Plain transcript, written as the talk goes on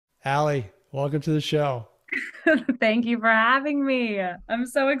Allie, welcome to the show. Thank you for having me. I'm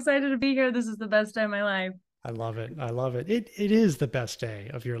so excited to be here. This is the best time of my life. I love it. I love it. It is the best day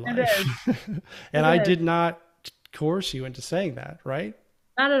of your It life. is. And It I is. did not coerce you into saying that, right?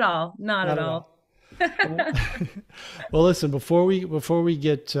 Not at all. Not Not at at all. all. Well, well, listen, before we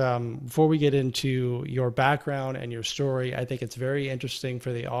get into your background and your story, I think it's very interesting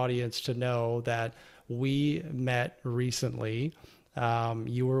for the audience to know that we met recently.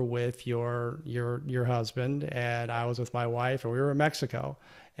 You were with your husband, and I was with my wife, and we were in Mexico,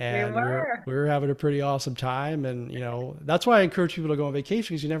 We and were. we were having a pretty awesome time. And that's why I encourage people to go on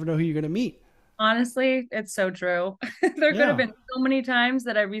vacation because you never know who you're going to meet. Honestly, it's so true. There could have Yeah. been so many times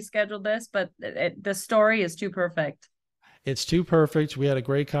that I rescheduled this, but the story is too perfect. It's too perfect. We had a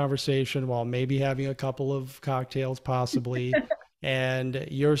great conversation while maybe having a couple of cocktails, possibly. And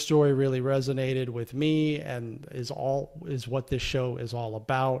your story really resonated with me and is what this show is all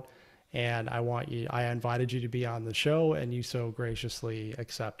about. And I invited you to be on the show and you so graciously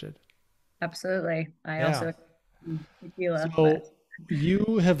accepted. Absolutely. I Yeah. also tequila, but So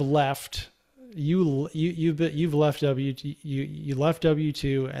you have left you've left you left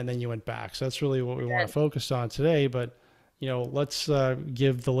W2 and then you went back. So that's really what we want to focus on today. But let's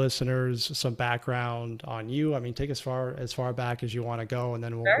give the listeners some background on you. I mean, take as far back as you want to go, and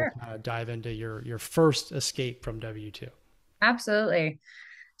then we'll sure. kind of dive into your first escape from W2. Absolutely.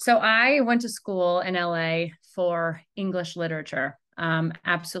 So I went to school in LA for English literature.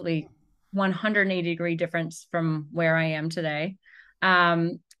 Absolutely 180-degree difference from where I am today.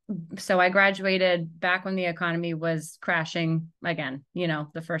 Um, so I graduated back when the economy was crashing again,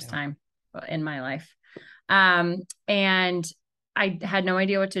 the first Yeah. time in my life. And I had no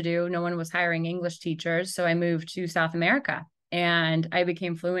idea what to do. No one was hiring English teachers. So I moved to South America and I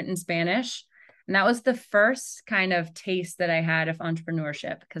became fluent in Spanish. And that was the first kind of taste that I had of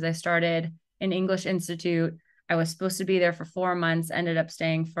entrepreneurship because I started an English Institute. I was supposed to be there for 4 months, ended up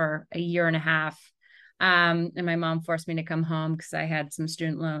staying for a year and a half. And my mom forced me to come home because I had some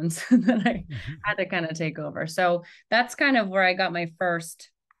student loans that I had to kind of take over. So that's kind of where I got my first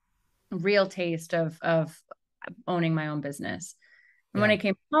real taste of owning my own business. And when Yeah. I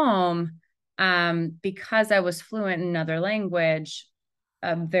came home, because I was fluent in another language,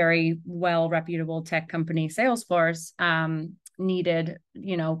 a very well reputable tech company, Salesforce, needed,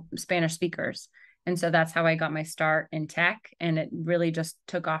 Spanish speakers. And so that's how I got my start in tech. And it really just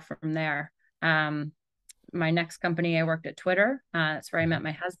took off from there. Um, my next company, I worked at Twitter. That's where I met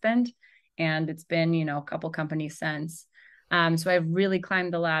my husband. And it's been, a couple companies since. So I've really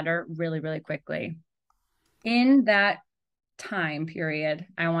climbed the ladder really, really quickly. In that time period,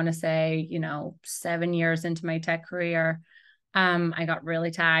 I want to say, 7 years into my tech career, I got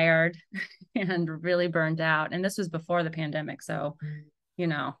really tired and really burned out. And this was before the pandemic. So, you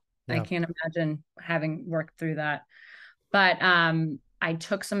know, I Yeah. can't imagine having worked through that. But I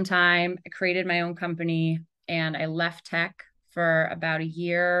took some time, I created my own company, and I left tech for about a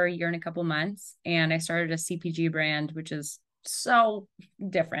year and a couple months. And I started a CPG brand, which is so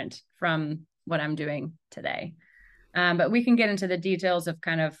different from what I'm doing today. But we can get into the details of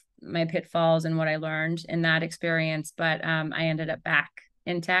kind of my pitfalls and what I learned in that experience. But I ended up back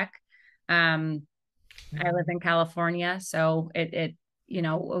in tech. Um, I live in California, so it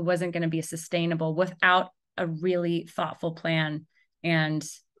wasn't going to be sustainable without a really thoughtful plan, and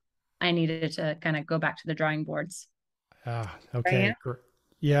I needed to kind of go back to the drawing boards. Okay. Right.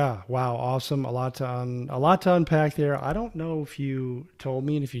 Yeah. Wow. Awesome. A lot to unpack there. I don't know if you told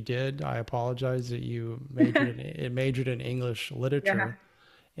me, and if you did, I apologize that you majored in English Yeah. literature.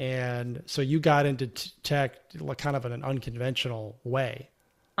 And so you got into tech like kind of in an unconventional way.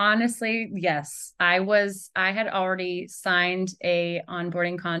 Honestly, yes. I had already signed a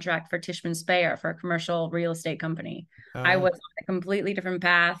onboarding contract for Tishman Speyer for a commercial real estate company. I Uh, was on a completely different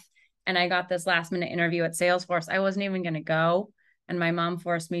path and I got this last minute interview at Salesforce. I wasn't even going to go and my mom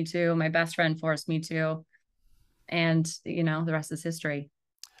forced me to, my best friend forced me to, and the rest is history.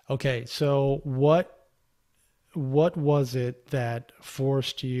 okay. So what was it that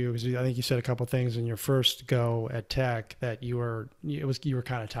forced you? Because I think you said a couple things in your first go at tech that you were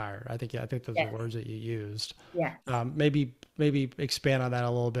kind of tired. I think those are Yes. words that you used. Yes. Maybe expand on that a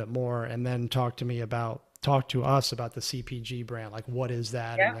little bit more, and then talk to us about the CPG brand. Like, what is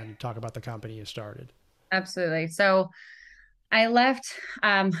that? And Yeah. then talk about the company you started. Absolutely. So I left,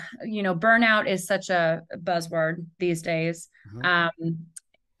 burnout is such a buzzword these days. Mhm. Um,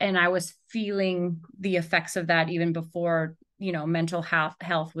 and I was feeling the effects of that even before, mental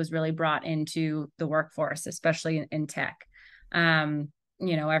health was really brought into the workforce, especially in tech.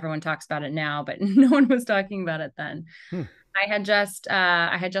 Everyone talks about it now, but no one was talking about it then. Hmm. I had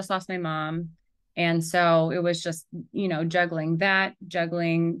just lost my mom. And so it was just, juggling that,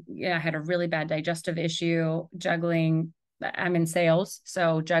 juggling, yeah, I had a really bad digestive issue, juggling, I'm in sales,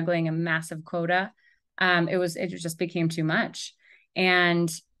 so juggling a massive quota. It just became too much. And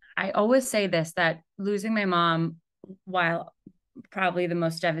I always say this, that losing my mom, while probably the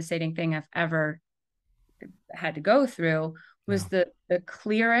most devastating thing I've ever had to go through, Yeah. was the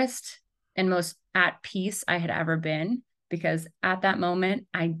clearest and most at peace I had ever been, because at that moment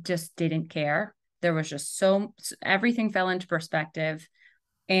I just didn't care. There was just so everything fell into perspective,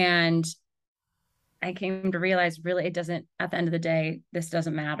 and I came to realize, really, it doesn't, at the end of the day, this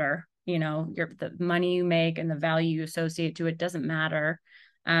doesn't matter. The money you make and the value you associate to it doesn't matter.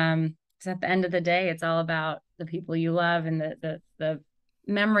 Because at the end of the day, it's all about the people you love and the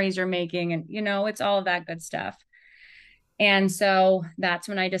memories you're making, and it's all of that good stuff. And so that's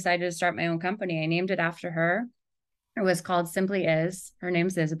when I decided to start my own company. I named it after her. It was called Simply Is. Her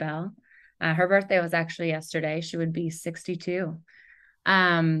name's Isabel. Her birthday was actually yesterday. She would be 62.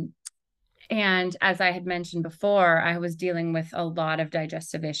 Um, and as I had mentioned before, I was dealing with a lot of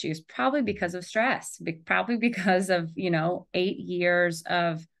digestive issues, probably because of stress, probably because of, 8 years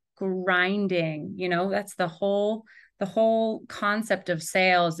of grinding. That's the whole concept of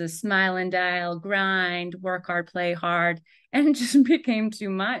sales is smile and dial, grind, work hard, play hard. And it just became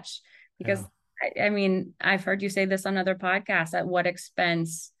too much Yeah. because I mean, I've heard you say this on other podcasts. At what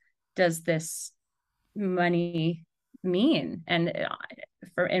expense does this money mean? And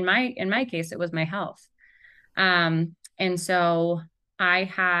for in my case, it was my health. And so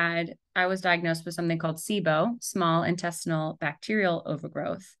I was diagnosed with something called SIBO, small intestinal bacterial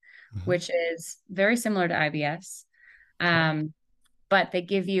overgrowth, Hmm. which is very similar to IBS. Okay. um, but they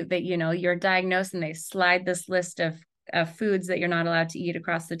give you that, you're diagnosed, and they slide this list of foods that you're not allowed to eat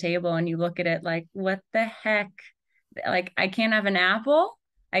across the table, and you look at it like, what the heck? Like, I can't have an apple.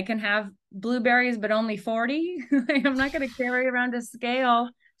 I can have blueberries, but only 40. I'm not going to carry around a scale,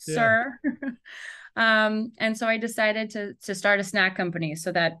 Yeah. sir. And so I decided to start a snack company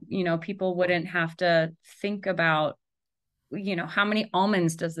so that, people wouldn't have to think about, how many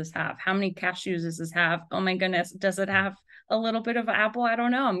almonds does this have? How many cashews does this have? Oh my goodness, does it have a little bit of apple? I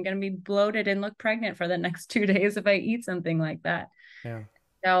don't know. I'm going to be bloated and look pregnant for the next 2 days if I eat something like that. Yeah.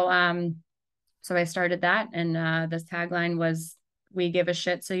 So, so I started that, and the tagline was, "We give a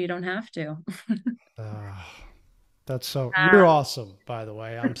shit so you don't have to." Uh, that's so, you're Um, awesome, by the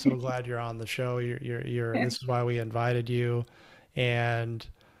way. I'm so glad you're on the show. This is why we invited you. And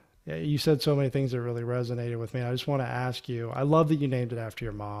yeah, you said so many things that really resonated with me. I just want to ask you, I love that you named it after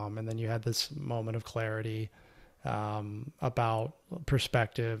your mom, and then you had this moment of clarity about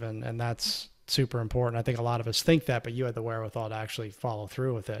perspective, and that's super important. I think a lot of us think that, but you had the wherewithal to actually follow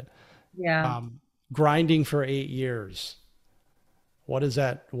through with it. yeah. Um, Grinding for 8 years. What does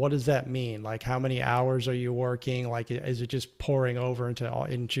that mean? Like, how many hours are you working? Like, is it just pouring over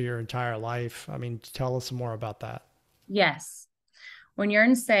into your entire life? I mean, tell us some more about that. Yes. When you're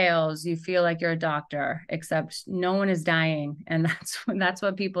in sales, you feel like you're a doctor, except no one is dying, and that's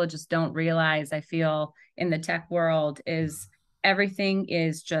what people just don't realize. I feel in the tech world is everything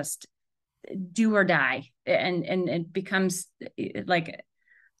is just do or die, and it becomes like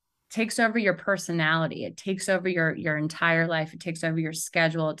takes over your personality. It takes over your entire life. It takes over your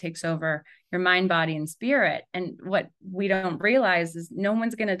schedule. It takes over your mind, body, and spirit. And what we don't realize is no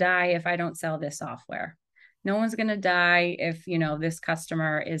one's going to die if I don't sell this software. No one's going to die if, this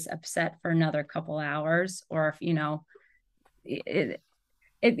customer is upset for another couple hours, or if, it,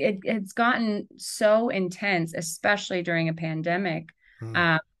 it's gotten so intense, especially during a pandemic, Mm,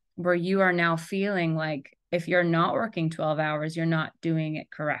 uh, where you are now feeling like if you're not working 12 hours, you're not doing it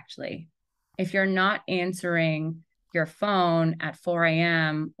correctly. If you're not answering your phone at 4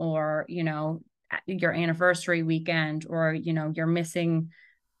 a.m., or, your anniversary weekend, or, you're missing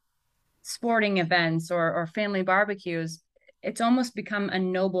sporting events or family barbecues, it's almost become a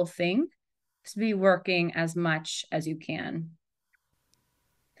noble thing to be working as much as you can.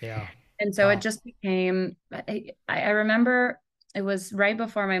 yeah. And so it Wow. just became, I remember it was right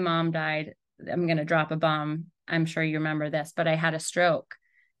before my mom died. I'm going to drop a bomb. I'm sure you remember this, but I had a stroke.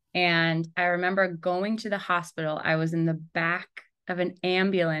 And I remember going to the hospital. I was in the back of an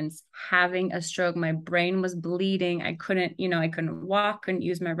ambulance having a stroke. My brain was bleeding. I couldn't walk, couldn't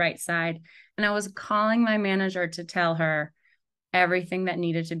use my right side. And I was calling my manager to tell her everything that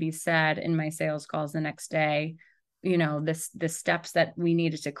needed to be said in my sales calls the next day, the steps that we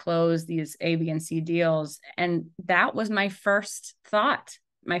needed to close these A, B, and C deals. And that was my first thought.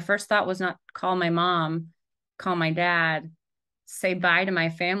 My first thought was not call my mom, call my dad, say bye to my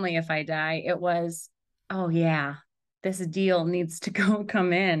family if I die. It was, oh yeah, this deal needs to go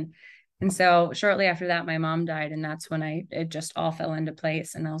come in. And so shortly after that, my mom died. And that's when it just all fell into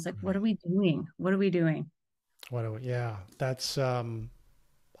place. And I was like, what are we doing? What are we doing? Yeah, that's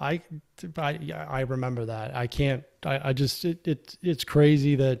I, I remember that. I can't. I just it's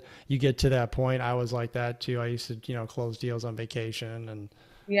crazy that you get to that point. I was like that too. I used to close deals on vacation,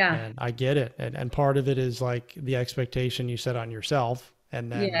 Yeah. and I get it. And part of it is like the expectation you set on yourself,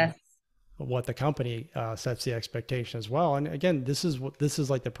 and then Yes. what the company sets the expectation as well. And again, this is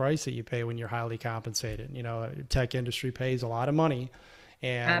like the price that you pay when you're highly compensated. Tech industry pays a lot of money,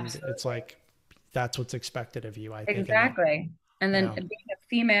 and it's Absolutely. like that's what's expected of you, I think. And then Exactly. And then yeah. being a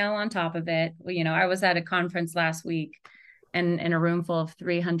female on top of it, I was at a conference last week and in a room full of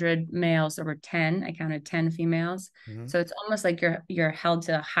 300 males, there were 10, I counted 10 females. Mhm. So it's almost like you're held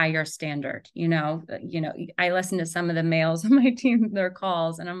to a higher standard, I listen to some of the males on my team, their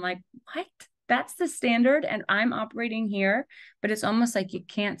calls, and I'm like, what? That's the standard and I'm operating here, but it's almost like you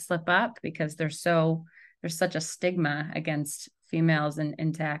can't slip up because there's such a stigma against females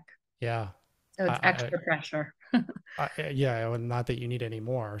in tech. Yeah. So I, it's I, extra pressure. yeah, well, not that you need any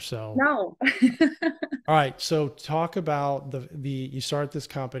more. So, No. all right. So talk about you start this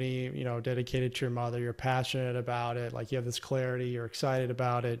company, dedicated to your mother. You're passionate about it. Like you have this clarity. You're excited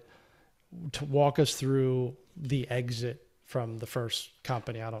about it. To walk us through the exit from the first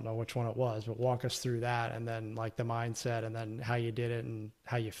company. I don't know which one it was, but walk us through that, and then like the mindset, and then how you did it, and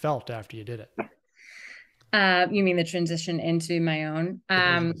how you felt after you did it. You mean the transition into my own?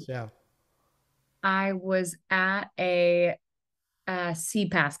 The business. Yeah. I was at a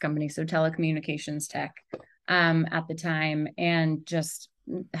CPaaS company, so telecommunications tech, at the time, and just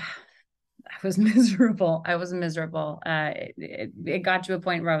I was miserable. I was miserable. It got to a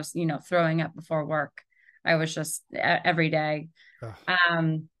point where I was, throwing up before work. I was just every day. Ugh.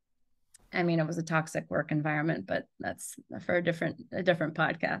 Um, I mean, it was a toxic work environment, but that's for a different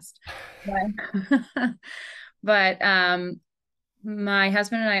podcast. But, but my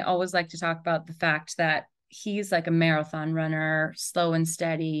husband and I always like to talk about the fact that he's like a marathon runner, slow and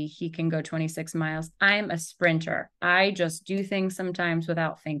steady. He can go 26 miles. I'm a sprinter. I just do things sometimes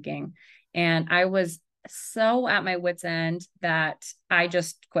without thinking. And I was so at my wits' end that I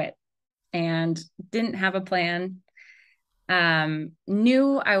just quit and didn't have a plan.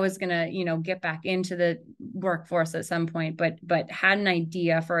 Knew I was gonna, get back into the workforce at some point, but had an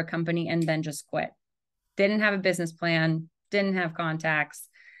idea for a company and then just quit. Didn't have a business plan, didn't have contacts.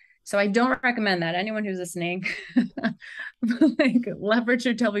 So I don't recommend that. Anyone who's listening, like leverage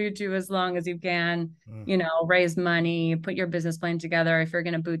your W-2 as long as you can, Mm. raise money, put your business plan together. If you're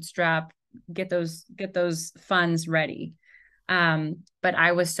going to bootstrap, get those funds ready. But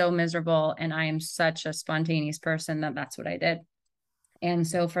I was so miserable and I am such a spontaneous person that that's what I did. And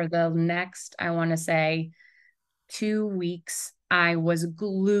so for the next, I want to say 2 weeks, I was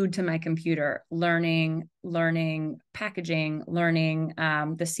glued to my computer, learning packaging, learning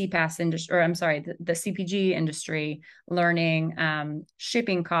the CPaaS industry, or I'm sorry, the CPG industry, learning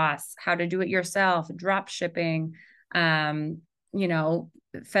shipping costs, how to do it yourself, drop shipping, um, you know,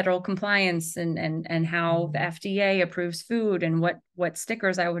 federal compliance and how the FDA approves food and what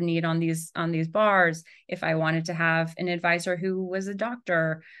stickers I would need on these bars if I wanted to have an advisor who was a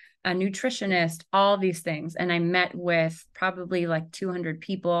doctor, a nutritionist, all these things. And I met with probably like 200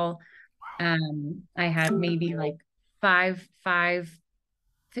 people. I had maybe like five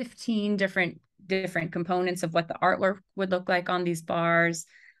 15 different components of what the artwork would look like on these bars.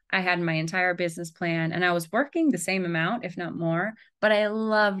 I had my entire business plan and I was working the same amount, if not more, but I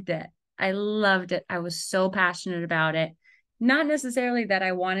loved it. I loved it. I was so passionate about it. Not necessarily that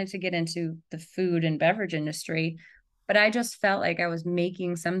I wanted to get into the food and beverage industry, but I just felt like I was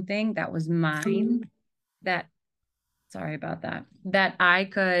making something that was mine, that, sorry about that, that I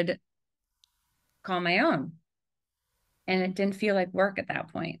could call my own. And it didn't feel like work at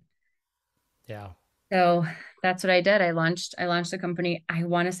that point. Yeah. So that's what I did. I launched the company, I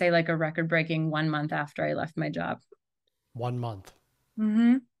want to say like a record breaking 1 month after I left my job. 1 month.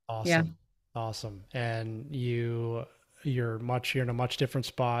 Mm-hmm. Yeah. Awesome. Awesome. And you're in a much different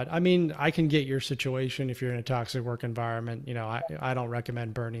spot. I mean, I can get your situation if you're in a toxic work environment. I don't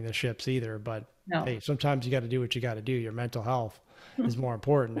recommend burning the ships either, but No. hey, sometimes you got to do what you got to do. Your mental health is more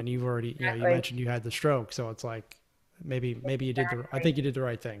important. And you've already, you Exactly. mentioned you had the stroke. So it's like maybe you did I think you did the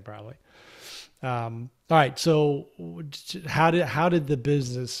right thing probably. All right. So how did the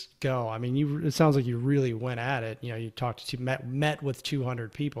business go? I mean, it sounds like you really went at it. You talked to met with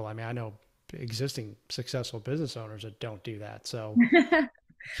 200 people. I mean, I know existing successful business owners that don't do that. So Well,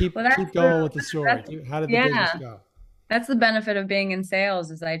 keep going with the story. that's How did the business yeah. go? That's the benefit of being in sales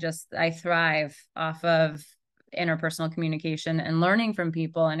is I thrive off of interpersonal communication and learning from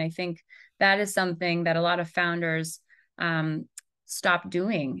people. And I think that is something that a lot of founders um, stop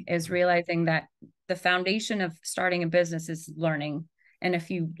doing, is realizing that the foundation of starting a business is learning. And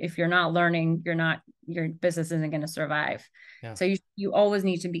if you're not learning, your business isn't going to survive. Yeah. So you always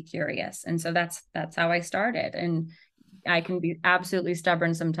need to be curious. And so that's how I started. And I can be absolutely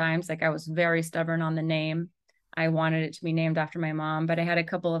stubborn sometimes. Like I was very stubborn on the name. I wanted it to be named after my mom, but I had a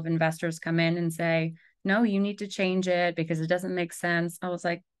couple of investors come in and say, no, you need to change it because it doesn't make sense. I was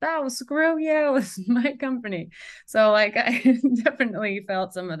like, oh, screw you. It's my company. So like I definitely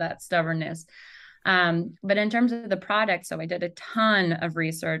felt some of that stubbornness. But in terms of the product, so I did a ton of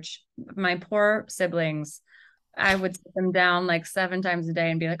research. My poor siblings, I would sit them down like 7 times a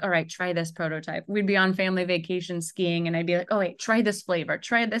day and be like, all right, try this prototype. We'd be on family vacation skiing and I'd be like, oh, wait, try this flavor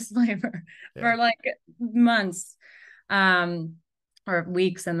Yeah. for like months, um, or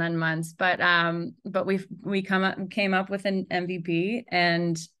weeks and then months. But came up with an MVP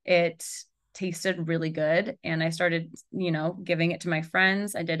and it tasted really good. And I started, giving it to my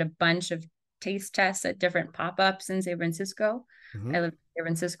friends. I did a bunch of taste tests at different pop-ups in San Francisco. Hmm. I lived in San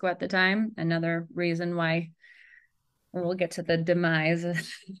Francisco at the time. Another reason why we'll get to the demise,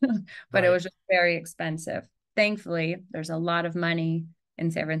 but it Right. was just very expensive. Thankfully, there's a lot of money in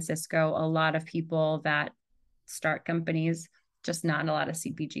San Francisco, a lot of people that start companies, just not a lot of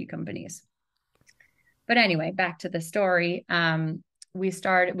CPG companies. But anyway, back to the story.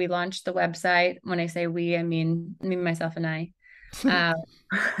 We launched the website. When I say we, I mean me, myself, and I. Uh,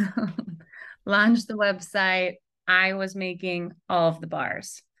 launched the website. I was making all of the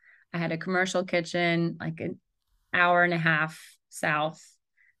bars. I had a commercial kitchen, like an hour and a half south,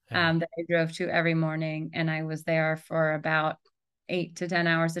 Yeah. that I drove to every morning. And I was there for about 8 to 10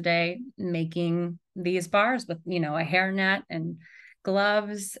 hours a day making these bars with, a hairnet and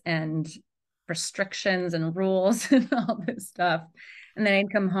gloves and restrictions and rules and all this stuff. And then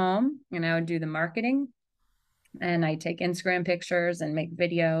I'd come home and I would do the marketing and I'd take Instagram pictures and make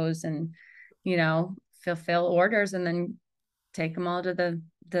videos and, fulfill orders and then take them all to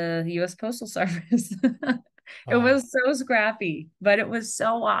the US Postal Service. It Wow. was so scrappy, but it was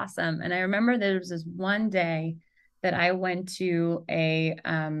so awesome. And I remember there was this one day that I went to a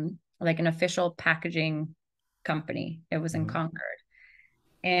like an official packaging company. It was in Hmm. Concord.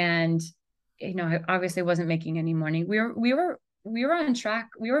 And I obviously wasn't making any money. We were on track.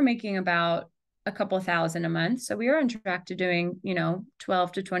 We were making about a couple thousand a month. So we were on track to doing,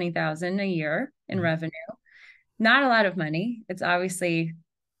 12 to 20,000 a year in Hmm. revenue. Not a lot of money. It's obviously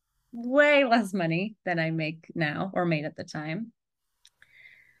way less money than I make now or made at the time.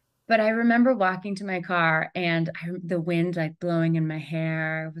 But I remember walking to my car and the wind like blowing in my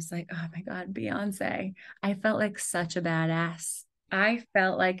hair. I was like, oh my God, Beyonce. I felt like such a badass. I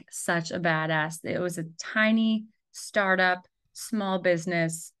felt like such a badass. It was a tiny startup, small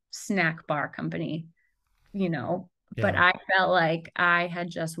business snack bar company, but Yeah. I felt like I had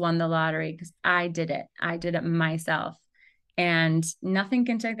just won the lottery because I did it. I did it myself. And nothing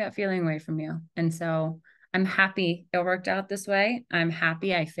can take that feeling away from you. And so I'm happy it worked out this way. I'm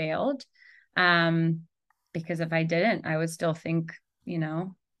happy I failed. Um, because if I didn't, I would still think, you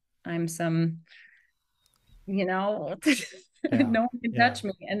know, I'm some, Yeah. no one can Yeah. touch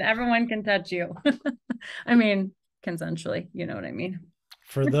me and everyone can touch you. I mean, consensually, you know what I mean?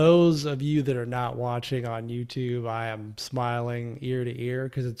 For those of you that are not watching on YouTube, I am smiling ear to ear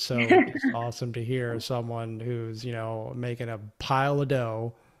because it's so just awesome to hear someone who's, making a pile of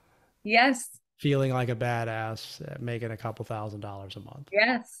dough, Yes, feeling like a badass, making a couple $1,000s a month.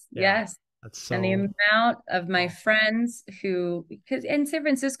 yes, Yeah. yes. That's And the so amount of my awesome. friends because in San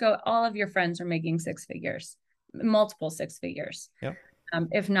Francisco, all of your friends are making six figures, multiple six figures, Yep.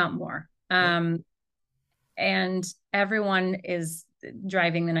 if not more. Yep. And everyone is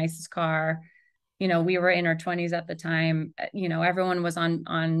driving the nicest car. We were in our 20s at the time. Everyone was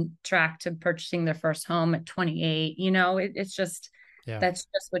on track to purchasing their first home at 28. It's just Yeah. that's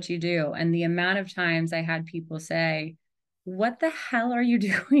just what you do. And the amount of times I had people say, "What the hell are you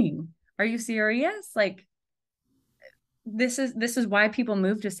doing? Are you serious? Like this is why people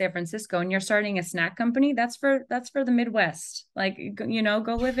move to San Francisco and you're starting a snack company. That's for the Midwest. Like, go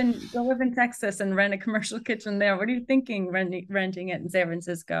live in Texas and rent a commercial kitchen there. What are you thinking renting it in San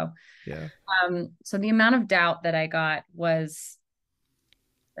Francisco?" Yeah. So the amount of doubt that I got was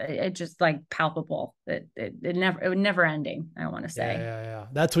it just like palpable. It never ending, I want to Yeah. say. Yeah. Yeah.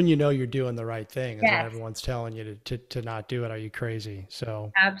 That's when you know you're doing the right thing is when Yes, everyone's telling you to not do it. Are you crazy?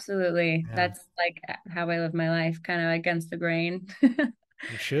 So, absolutely. yeah, That's like how I live my life, kind of against the grain.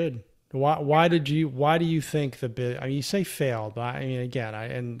 you should. why do you think the bid, I mean, you say failed, but I mean, again,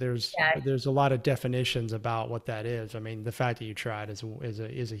 and Yeah. there's a lot of definitions about what that is. I mean, the fact that you tried is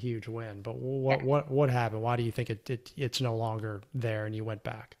a huge win, but Yeah. what happened? Why do you think it's no longer there and you went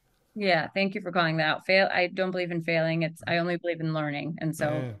back? Yeah. Thank you for calling that out. Fail. I don't believe in failing. I only believe in learning. And so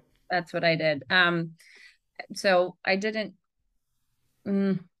Yeah, that's what I did. So I didn't,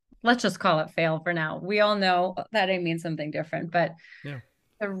 mm, let's just call it fail for now. We all know that it means something different, but yeah.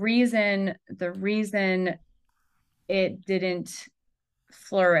 the reason it didn't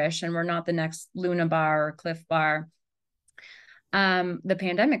flourish and we're not the next Luna Bar or Cliff Bar, the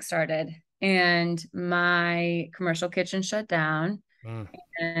pandemic started and my commercial kitchen shut down, Mm,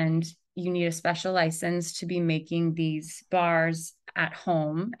 and you need a special license to be making these bars at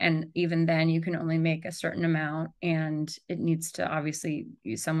home. And even then, you can only make a certain amount, and it needs to obviously,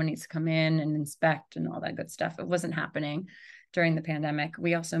 someone needs to come in and inspect and all that good stuff. It wasn't happening during the pandemic.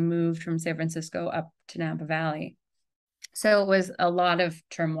 We also moved from San Francisco up to Napa Valley. So it was a lot of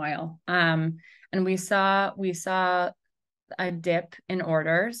turmoil. And we saw a dip in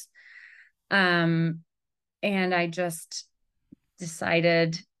orders. Um, and I just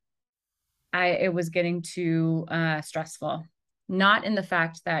decided it was getting too stressful. Not in the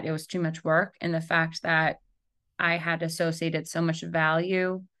fact that it was too much work, in the fact that I had associated so much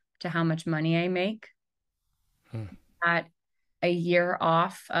value to how much money I make. mm. At a year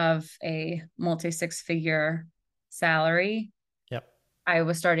off of a multi six figure salary, Yep. I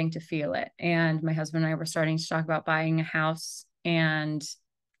was starting to feel it. And my husband and I were starting to talk about buying a house. And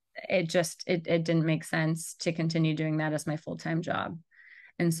it didn't make sense to continue doing that as my full-time job.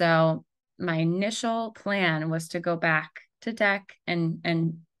 And so my initial plan was to go back to tech and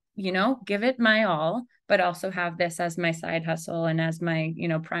give it my all, but also have this as my side hustle and as my,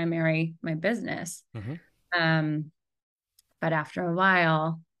 primary my business. Hmm. Um, but after a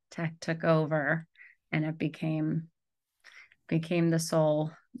while, tech took over and it became the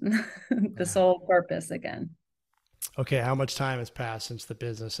sole the Yeah. sole purpose again. Okay, how much time has passed since the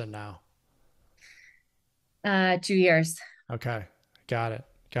business and now? 2 years. Okay, got it.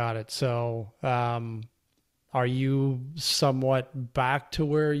 Got it. So, are you somewhat back to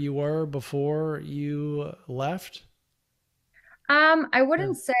where you were before you left? I Yeah.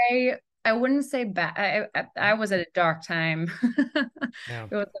 wouldn't say bad. I was at a dark time. Yeah.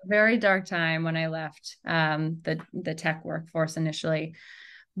 It was a very dark time when I left the tech workforce initially.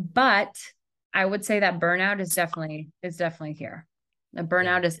 But I would say that burnout is definitely here. The Yeah.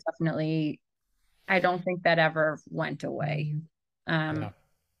 burnout is definitely, I don't think that ever went away. Yeah. Um,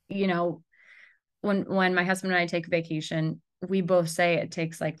 you know, when my husband and I take vacation, we both say it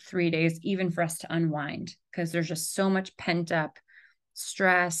takes like 3 days even for us to unwind because there's just so much pent up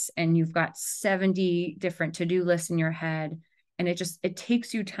stress and you've got 70 different to-do lists in your head, and it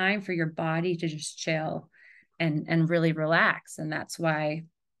takes you time for your body to just chill and really relax. And that's why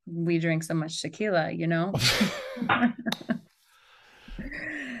we drink so much tequila.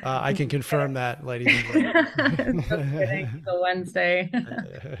 I can confirm that, ladies and Just kidding. gentlemen. It's a Wednesday.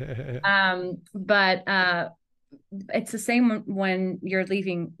 But it's the same when you're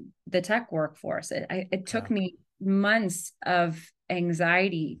leaving the tech workforce. It took Yeah. me months of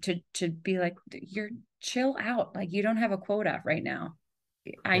anxiety to be like, you're chill out. Like you don't have a quota right now.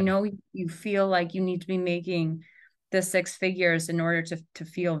 I Yeah. know you feel like you need to be making the six figures in order to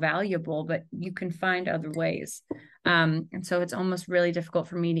feel valuable, but you can find other ways. And so it's almost really difficult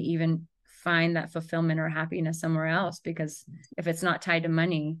for me to even find that fulfillment or happiness somewhere else because if it's not tied to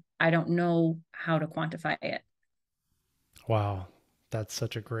money, I don't know how to quantify it. Wow. That's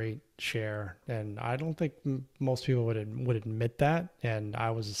such a great share. And I don't think most people would admit that. And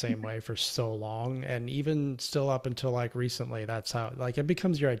I was the same way for so long. And even still up until like recently, that's how like it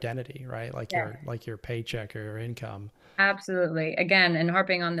becomes your identity, right? Yeah. Like your paycheck or your income. Absolutely. Again, and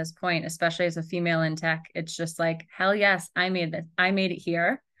harping on this point, especially as a female in tech, it's just like, hell yes, I made this. I made it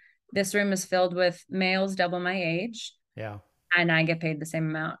here. This room is filled with males double my age, Yeah. and I get paid the same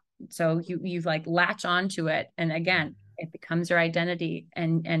amount. So you like latch onto it. And again, it becomes your identity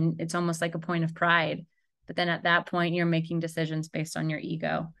and it's almost like a point of pride. But then at that point, you're making decisions based on your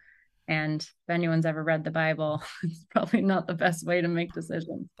ego. And if anyone's ever read the Bible, it's probably not the best way to make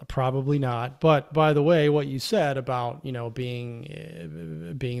decisions. Probably not. But by the way, what you said about, being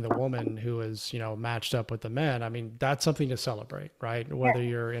the woman who is, matched up with the men, I mean, that's something to celebrate, right? Yeah, Whether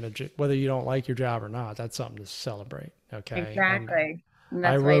you don't like your job or not, that's something to celebrate. Okay. And exactly. And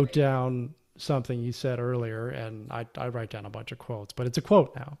I that's why. wrote down something you said earlier, and I write down a bunch of quotes, but it's a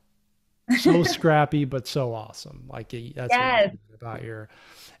quote now. So scrappy, but so awesome. That's what you Yes. said about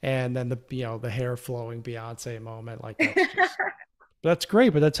and then the hair flowing Beyonce moment. Like that's just That's great,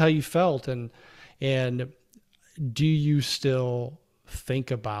 but that's how you felt. And do you still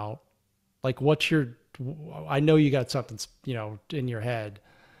think about like what's your, I know you got something, in your head.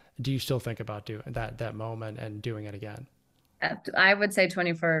 Do you still think about doing that moment and doing it again? I would say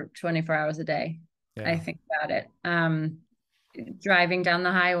 24 hours a day. I Yeah. think about it. Driving down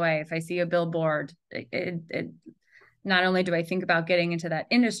the highway, if I see a billboard, not only do I think about getting into that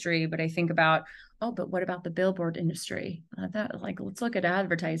industry, but I think about, oh, but what about the billboard industry? That like, let's look at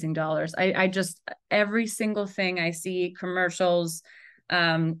advertising dollars. I just every single thing I see, commercials,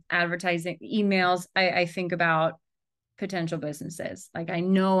 advertising, emails, I think about potential businesses. Like I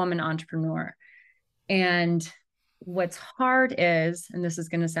know I'm an entrepreneur. And what's hard is, and this is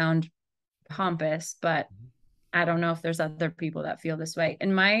going to sound pompous, but I don't know if there's other people that feel this way.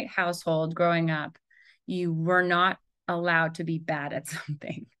 In my household growing up, you were not allowed to be bad at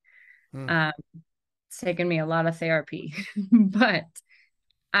something. Hmm. Um, it's taken me a lot of therapy, but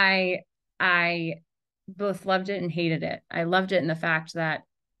I I both loved it and hated it. I loved it in the fact that,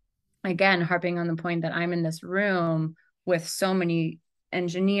 again, harping on the point that I'm in this room with so many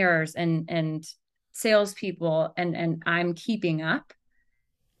engineers and salespeople, and I'm keeping up.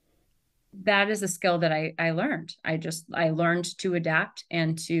 That is a skill that I learned. I learned to adapt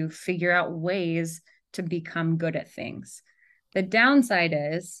and to figure out ways to become good at things. The downside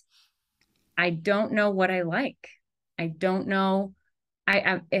is I don't know what I like. I don't know.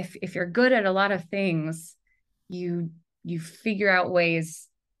 If you're good at a lot of things, you you figure out ways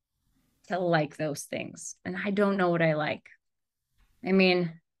to like those things. And I don't know what I like. I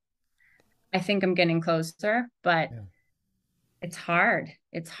mean, I think I'm getting closer, but Yeah. it's hard.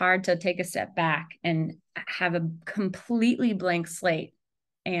 It's hard to take a step back and have a completely blank slate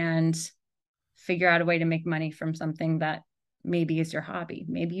and figure out a way to make money from something that maybe is your hobby.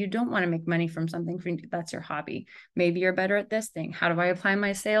 Maybe you don't want to make money from something that's your hobby. Maybe you're better at this thing. How do I apply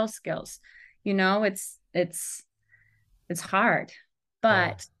my sales skills? It's hard. Wow.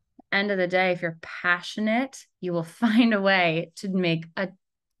 But end of the day, if you're passionate, you will find a way to make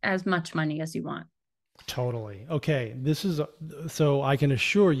as much money as you want. Totally. Okay. So I can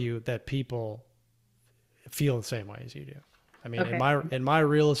assure you that people feel the same way as you do. I mean, in Okay. my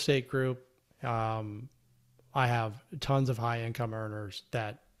real estate group, um, I have tons of high income earners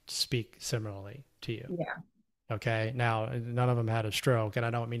that speak similarly to you. Yeah. Okay. Now, none of them had a stroke, and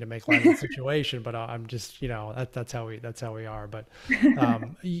I don't mean to make light of the situation, but I'm just, that's how we are. But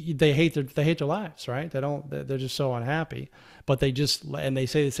they hate their lives, right? They're just so unhappy. But and they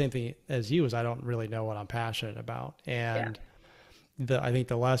say the same thing as you, is I don't really know what I'm passionate about. Yeah. And I think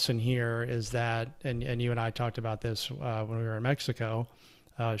the lesson here is that, and you and I talked about this when we were in Mexico,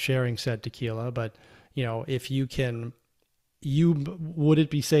 sharing said tequila, but if you can, would it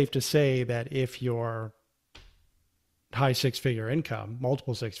be safe to say that if your high six figure income,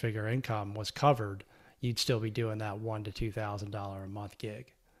 multiple six figure income was covered, you'd still be doing that $1,000 to $2,000 a month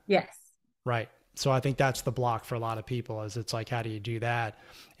gig. Yes. Right. So I think that's the block for a lot of people, is it's like, how do you do that?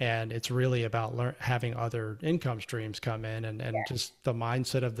 And it's really about having other income streams come in, and just the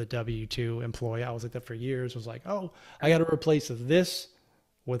mindset of the W-2 employee. I was like that for years, was like, oh, I got to replace this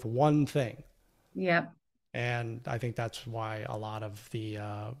with one thing. Yep. And I think that's why a lot of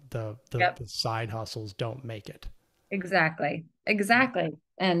Yep. the side hustles don't make it. Exactly. Exactly.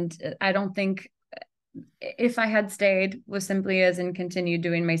 And I don't think if I had stayed with Simply As and continued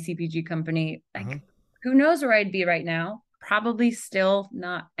doing my CPG company, Uh-huh. like who knows where I'd be right now? Probably still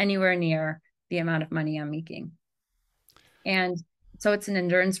not anywhere near the amount of money I'm making. And so it's an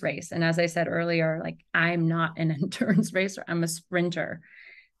endurance race. And as I said earlier, like I'm not an endurance racer, I'm a sprinter.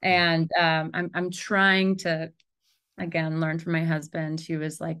 Yeah. And I'm trying to again learn from my husband, who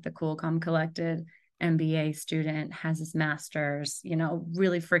is like the cool, calm, collected MBA student, has his master's,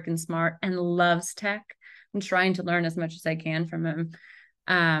 really freaking smart and loves tech. I'm trying to learn as much as I can from him.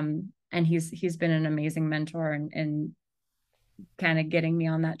 And he's been an amazing mentor and kind of getting me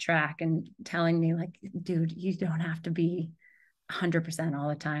on that track and telling me like, dude, you don't have to be 100% all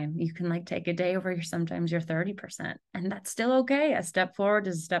the time. You can like take a day over here. Sometimes you're 30%, and that's still okay. A step forward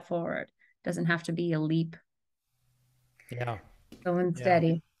is a step forward. Doesn't have to be a leap. Yeah. Going Yeah.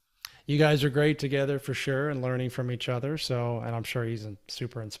 steady. You guys are great together for sure, and learning from each other. So, and I'm sure he's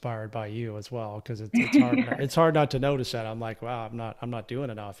super inspired by you as well, because it's hard not to notice that. I'm like, wow, I'm not doing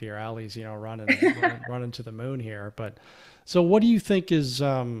enough here. Allie's, running to the moon here. But so what do you think is,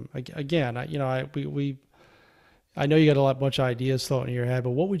 again, I know you got a bunch of ideas floating in your head, but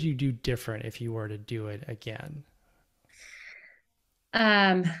what would you do different if you were to do it again?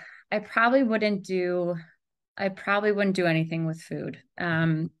 Um, I probably wouldn't do I probably wouldn't do anything with food.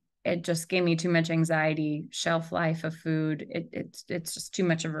 it just gave me too much anxiety. Shelf life of food, it's just too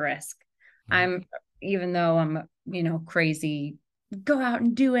much of a risk. Mhm. I'm Even though I'm, crazy, go out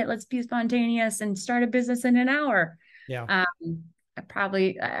and do it. Let's be spontaneous and start a business in an hour. Yeah. Um,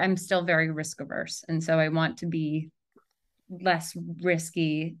 I'm still very risk averse, and so I want to be less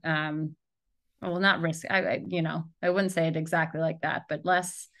risky. Well, not risk. I wouldn't say it exactly like that, but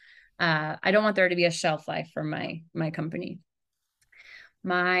less. I don't want there to be a shelf life for my company.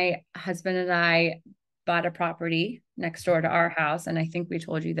 My husband and I bought a property next door to our house, and I think we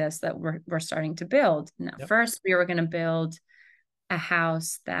told you this, that we're starting to build. Now, Yep. first we were going to build a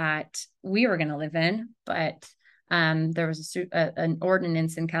house that we were going to live in, but there was an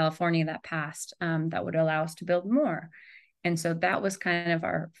ordinance in California that passed, that would allow us to build more. And so that was kind of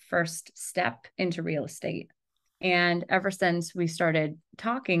our first step into real estate. And ever since we started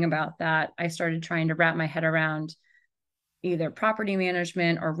talking about that, I started trying to wrap my head around either property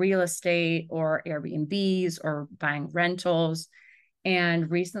management or real estate or Airbnbs or buying rentals.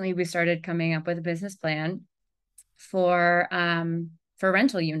 And recently we started coming up with a business plan for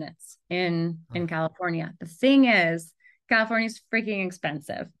rental units in California. The thing is, California's freaking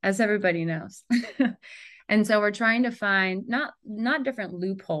expensive, as everybody knows. And so we're trying to find not different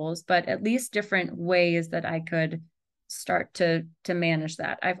loopholes, but at least different ways that I could start to manage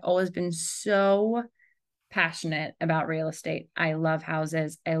that. I've always been so passionate about real estate. I love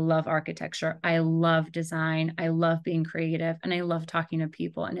houses. I love architecture. I love design. I love being creative, and I love talking to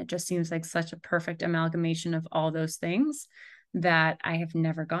people. And it just seems like such a perfect amalgamation of all those things that I have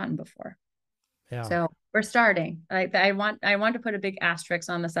never gotten before. Yeah. So we're starting. Like I want to put a big asterisk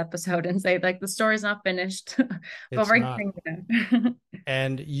on this episode and say like the story's not finished, but It's we're not. getting there.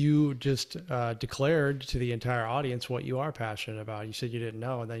 And you just declared to the entire audience what you are passionate about. You said you didn't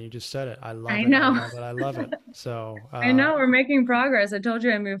know, and then you just said it. I love I it. I know. love it. I love it. So, I know we're making progress. I told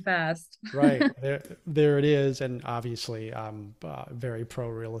you I move fast. right there it is. And obviously, I'm very pro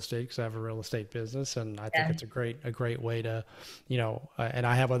real estate because I have a real estate business, and I think Yeah. it's a great way to, and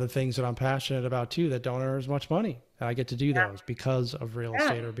I have other things that I'm passionate about too that don't earn as much money. And I get to do those because of real Yeah.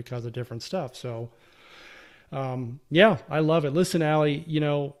 estate or because of different stuff. So, yeah, I love it. Listen, Allie,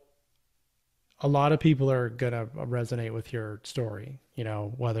 a lot of people are going to resonate with your story,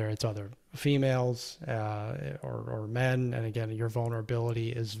 whether it's other females or men. And again, your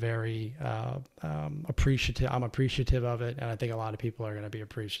vulnerability is very appreciative. I'm appreciative of it. And I think a lot of people are going to be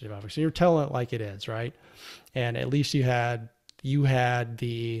appreciative of it. So you're telling it like it is, right? And at least you had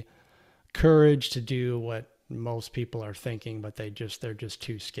the courage to do what most people are thinking, but they're just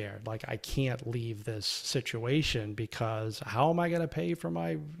too scared. Like, I can't leave this situation because how am I going to pay for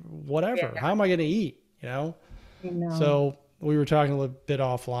my whatever? Yeah. How am I going to eat? I know. So we were talking a little bit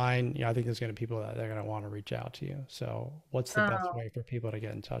offline. I think there's going to be people that they're going to want to reach out to you. So what's the best Oh, way for people to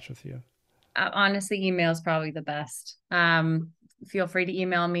get in touch with you? honestly, email is probably the best. Feel free to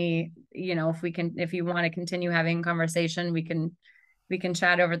email me. If you want to continue having a conversation, we can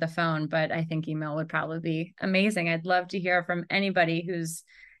chat over the phone. But I think email would probably be amazing. I'd love to hear from anybody who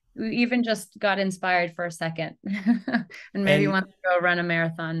even just got inspired for a second, and maybe And wants to go run a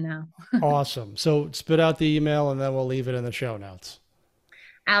marathon now. awesome. So spit out the email and then we'll leave it in the show notes.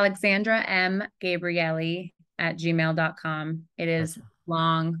 Alexandra M. Gabrielli at gmail.com. It is Okay.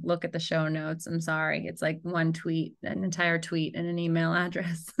 long. Look at the show notes. I'm sorry. It's like one tweet, an entire tweet, and an email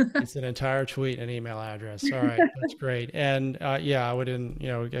address. It's an entire tweet and email address. All right, that's great. And yeah, I would,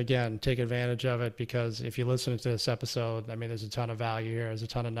 again, take advantage of it because if you listen to this episode, I mean, there's a ton of value here. There's a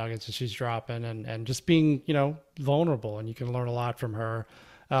ton of nuggets that she's dropping, and just being, vulnerable, and you can learn a lot from her.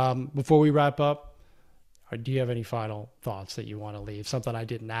 Before we wrap up, do you have any final thoughts that you want to leave? Something I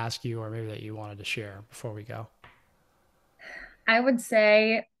didn't ask you, or maybe that you wanted to share before we go? I would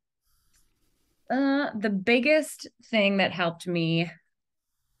say the biggest thing that helped me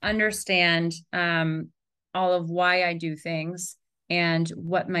understand all of why I do things and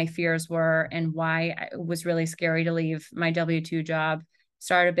what my fears were and why it was really scary to leave my W-2 job,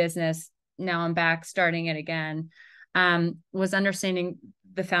 start a business. Now I'm back starting it again. Was understanding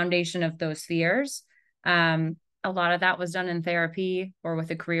the foundation of those fears. A lot of that was done in therapy or with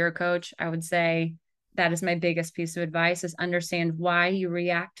a career coach. I would say that is my biggest piece of advice is understand why you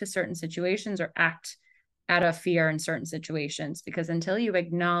react to certain situations or act out of fear in certain situations, because until you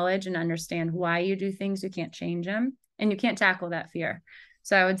acknowledge and understand why you do things, you can't change them and you can't tackle that fear.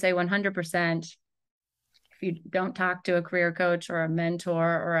 So I would say 100%, if you don't talk to a career coach or a mentor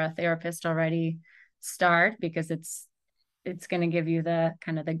or a therapist already, start, because it's going to give you the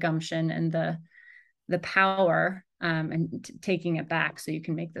kind of the gumption and the power, and taking it back so you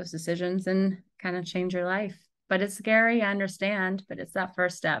can make those decisions and kind of change your life. but it's scary. I understand, but it's that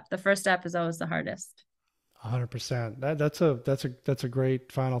first step. The first step is always the hardest. 100%. That's a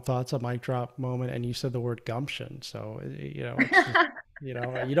great final thoughts, a mic drop moment. And you said the word gumption. So, it's just,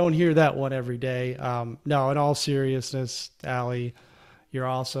 you don't hear that one every day. No, in all seriousness, Allie, you're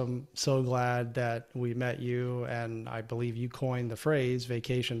awesome. So glad that we met you. And I believe you coined the phrase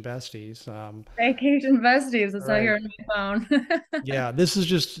vacation besties. Vacation besties. That's how Right. you're on my phone. Yeah, this is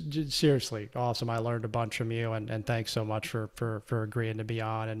just seriously awesome. I learned a bunch from you, and thanks so much for agreeing to be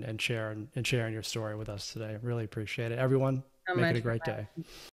on and sharing your story with us today. Really appreciate it. Everyone, So make it much a for great day.